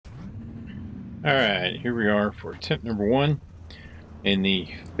Alright, here we are for attempt number 1 in the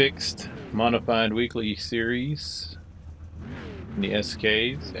fixed modified weekly series in the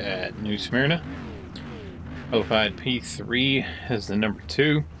SKs at New Smyrna. Qualified P3 as the number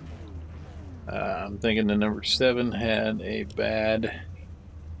 2. I'm thinking the number 7 had a bad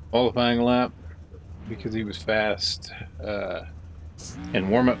qualifying lap because he was fast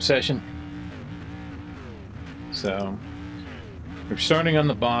in warm-up session. So we're starting on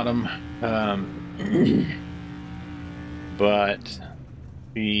the bottom, but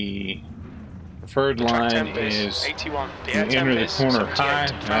the preferred line is you enter the corner high.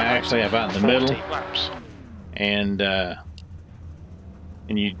 I actually have out in the middle, and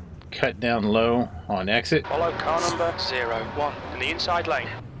you cut down low on exit. Follow car number 01 in the inside lane.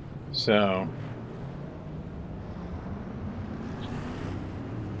 So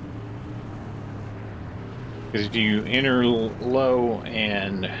because if you enter low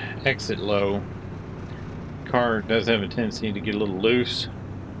and exit low, the car does have a tendency to get a little loose.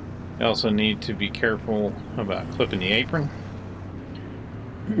 You also need to be careful about clipping the apron.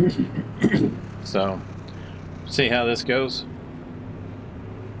 So, see how this goes.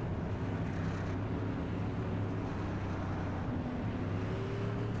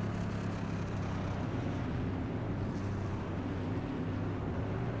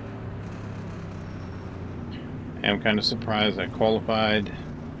 I'm kind of surprised I qualified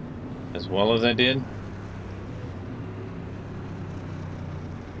as well as I did.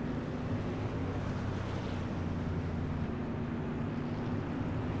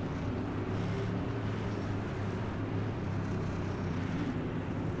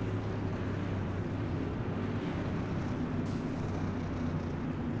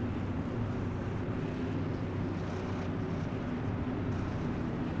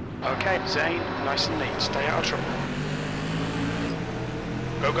 Okay, Zane, nice and neat. Stay out of trouble.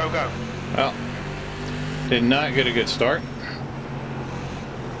 Go, go, go. Well, did not get a good start.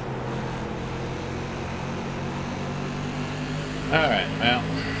 Alright, well.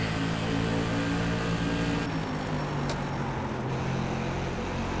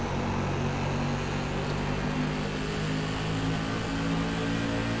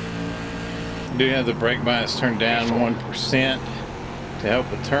 I do have the brake bias turned down 1%. To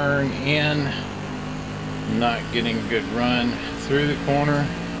help a turn in, not getting a good run through the corner.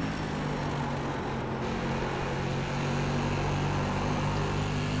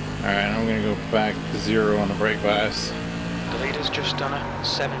 Alright, I'm going to go back to 0 on the brake bias. The leader's just done a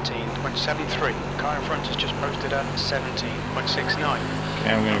 17.73. The car in front has just posted a 17.69.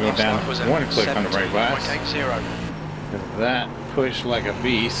 Okay, I'm going to go down 1 click on the brake bias. That pushed like a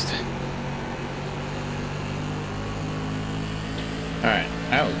beast. Alright,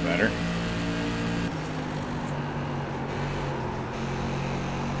 that was better.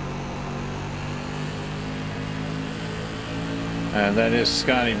 That is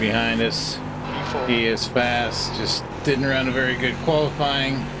Scotty behind us. He is fast, just didn't run a very good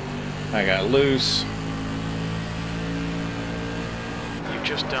qualifying. I got loose. You've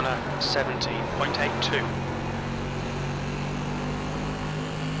just done a 17.82.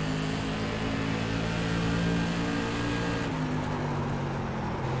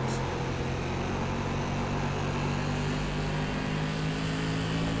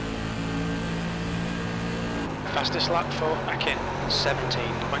 Fastest lap for Akin,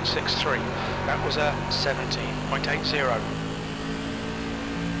 17.63. That was a 17.80.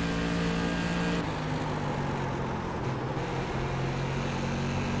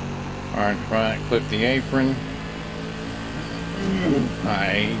 Alright, right, clip the apron.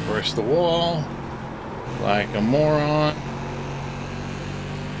 I brushed the wall like a moron.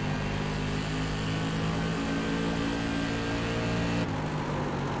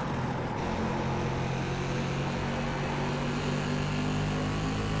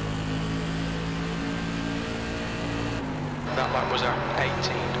 That lap was a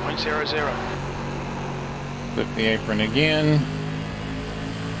 18.00. Flip the apron again.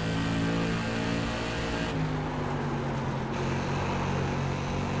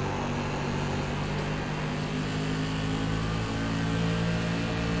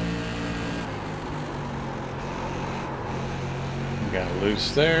 Got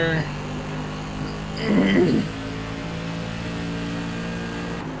loose there.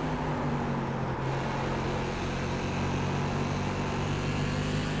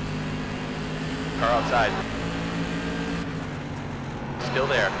 Car outside. Still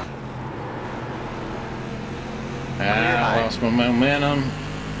there. I lost my momentum.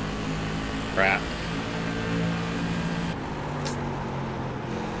 Crap.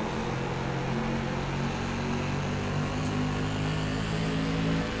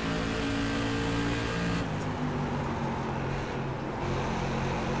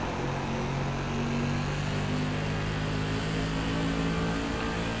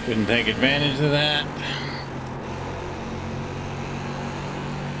 Couldn't take advantage of that.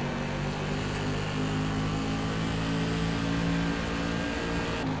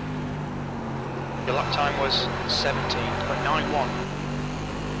 Your lap time was 17.91.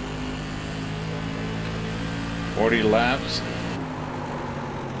 40 laps.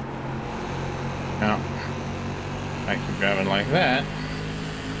 Now, I keep driving like that.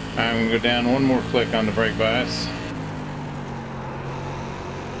 I'm going to go down one more click on the brake bias.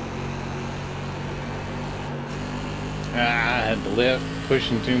 I had the lift,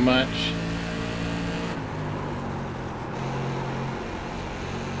 pushing too much.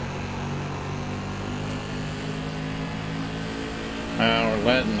 We're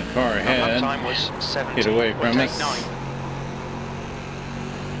letting the car ahead Time was get away from us. 17.89.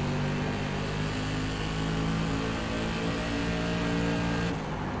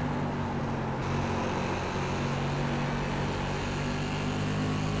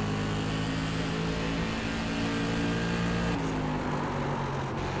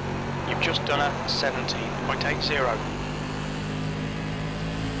 You've just done a 17.80.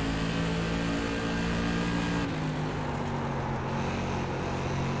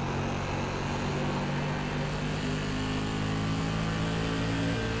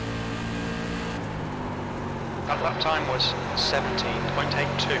 That lap time was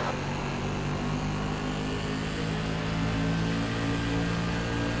 17.82.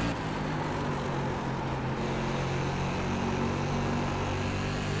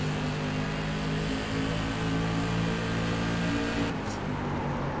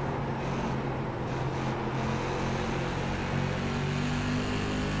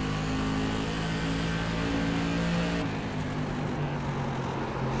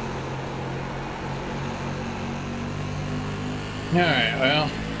 Alright, well.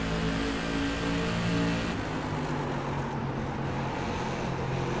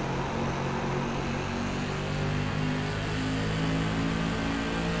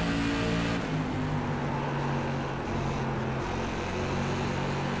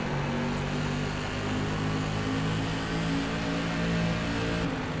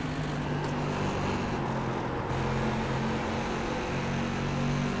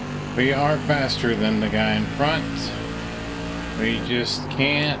 We are faster than the guy in front. We just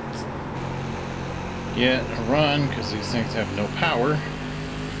can't get a run because these things have no power.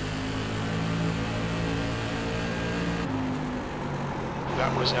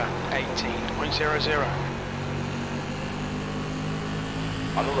 That was a 18.00.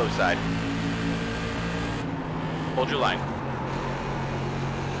 On the low side. Hold your line.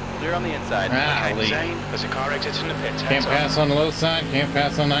 Clear on the inside. Ah, Okay, Zane, there's a car exiting the pit. Can't pass on the low side, can't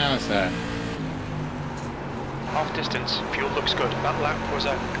pass on the outside. Half distance, fuel looks good. That lap was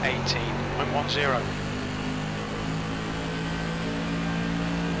at 18.10.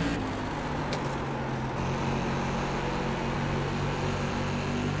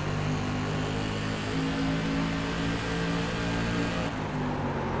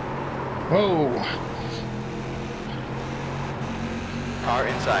 Whoa! Car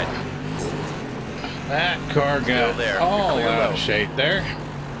inside. That car got there. all Clear out low. of shape there.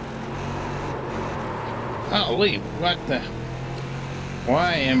 Holy, what the?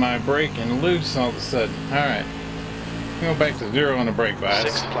 Why am I braking loose all of a sudden? Alright. Go back to 0 on the brake bias.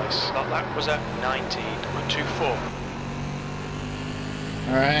 Sixth place. That lap was at 19.24.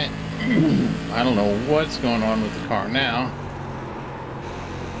 Alright. I don't know what's going on with the car now.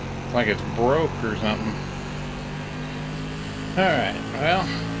 It's like it's broke or something. Alright, well.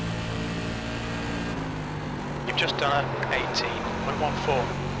 You've just done a 18.14.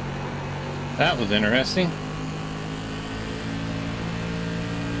 That was interesting.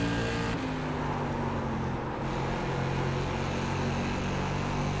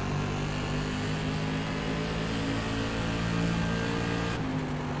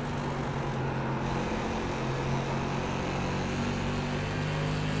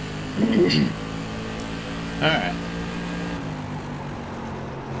 All right.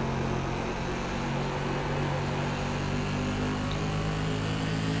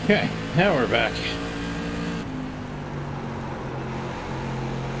 Okay, now we're back.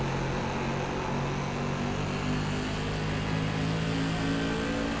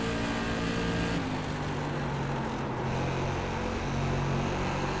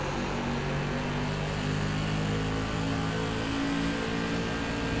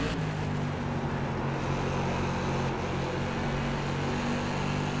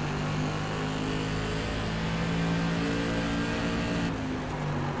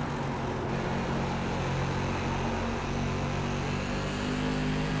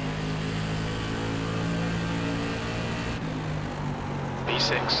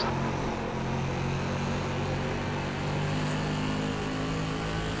 P6.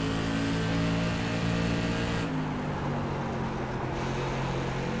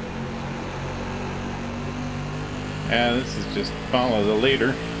 Yeah, this is just follow the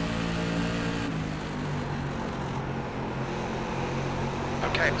leader.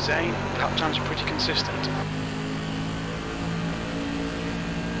 Okay, Zane, lap times are pretty consistent.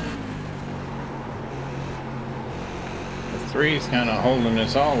 The 3's kind of holding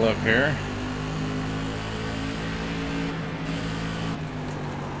us all up here.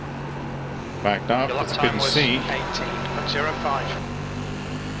 Backed off, Your lap just time couldn't was see. 18.05.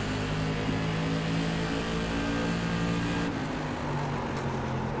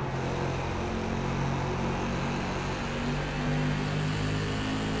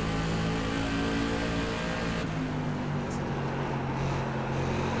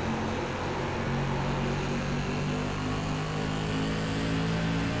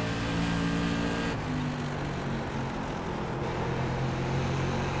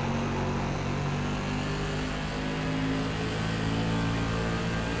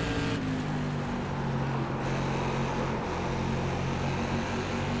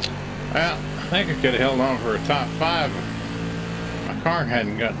 Well, I think I could have held on for a top 5. My car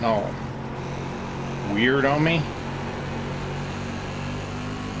hadn't gotten all weird on me.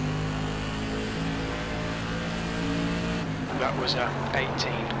 That was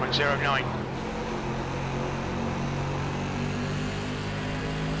 18.09.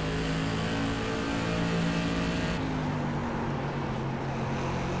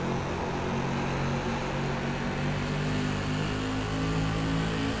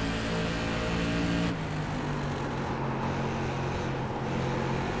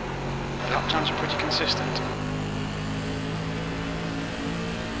 Lap times are pretty consistent.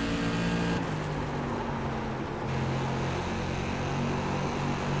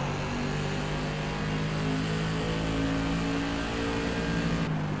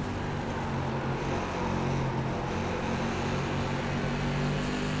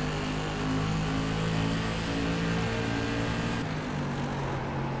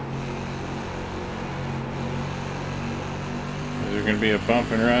 Is there going to be a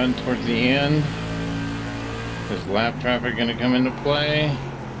bump and run towards the end? Is lap traffic going to come into play?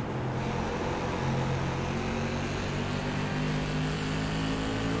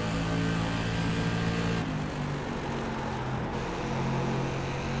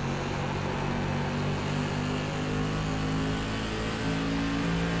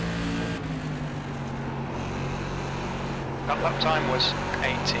 That lap time was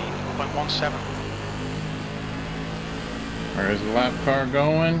 18.17. Where is the lap car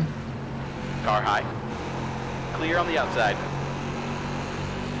going? Car high. Clear on the outside.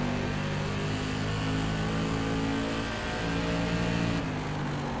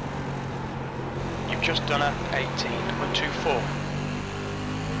 You've just done a 18.24.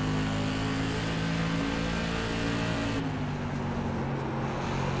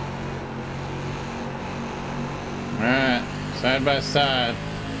 Alright, side by side.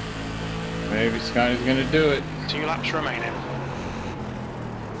 Maybe Scotty's going to do it. 2 laps remaining.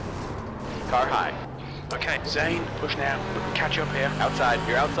 Car high. Okay, Zane, push now. We can catch up here. Outside.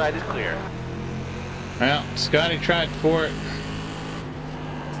 Your outside is clear. Well, Scotty tried for it.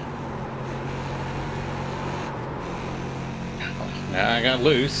 Now I got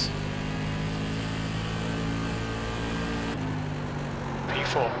loose.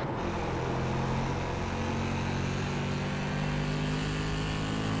 P4.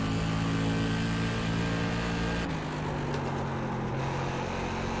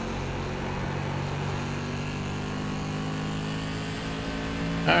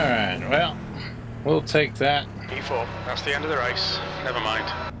 Alright, well, we'll take that. P4. That's the end of the race. Never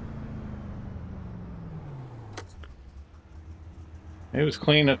mind. It was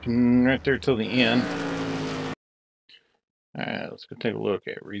clean up and right there till the end. Alright, let's go take a look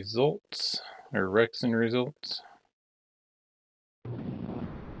at results, or Rexon results.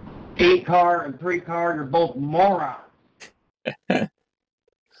 8 car and 3 car, you're both morons.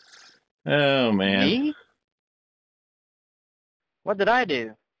 Oh, man. Me? What did I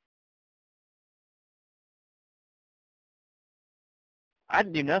do? I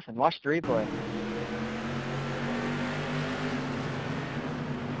didn't do nothing. Watch the replay.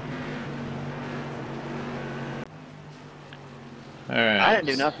 Alright. I didn't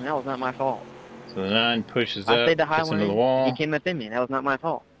do nothing. That was not my fault. So the 9 pushes I up, stayed the high gets into the lane. wall. He came up in me. That was not my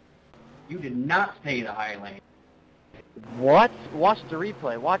fault. You did not stay the high lane. What? Watch the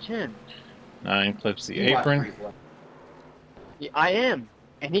replay. Watch him. 9 clips the You watch apron. replay. I am.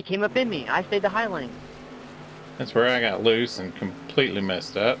 And he came up in me. I stayed the high lane. That's where I got loose and completely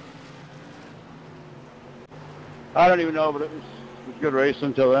messed up. I don't even know, but it was good racing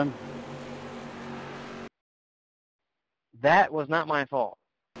until then. That was not my fault.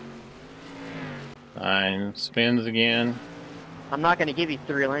 9 spins again. I'm not going to give you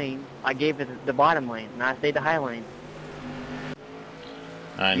 3 lanes. I gave it the bottom lane, and I stayed the high lane.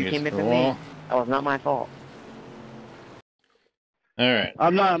 9 You gets came to in the for wall. me. That was not my fault. All right.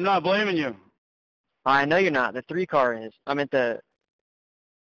 I'm not blaming you. I know you're not. The 3 car is. I meant the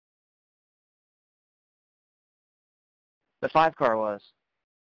 5 car was.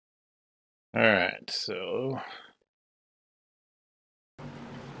 All right. So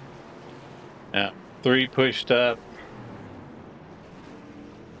now 3 pushed up.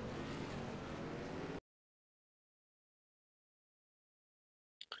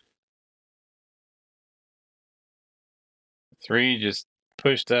 Three just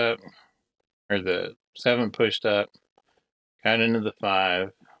pushed up, or the 7 pushed up, got into the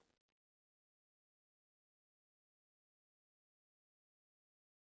 5.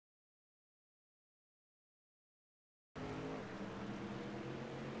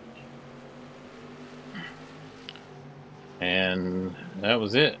 And that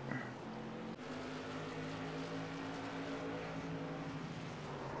was it.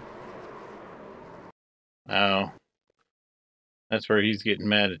 Oh, that's where he's getting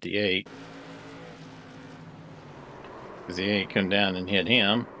mad at the 8. Because the 8 come down and hit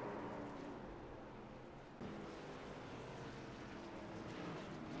him.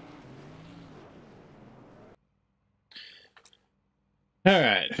 All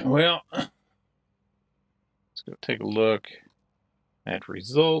right, well, let's go take a look at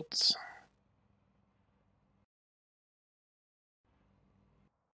results.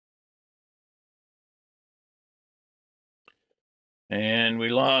 And we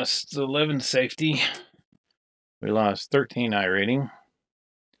lost 11 safety. We lost 13 iRating.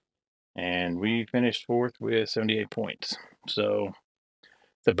 And we finished 4th with 78 points. So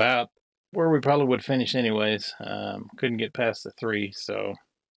it's about where we probably would finish anyways. Couldn't get past the 3, so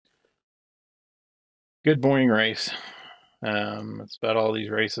good boring race. That's about all these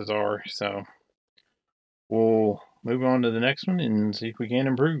races are. So we'll move on to the next one and see if we can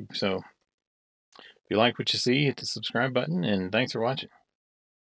improve. So if you like what you see, hit the subscribe button, and thanks for watching.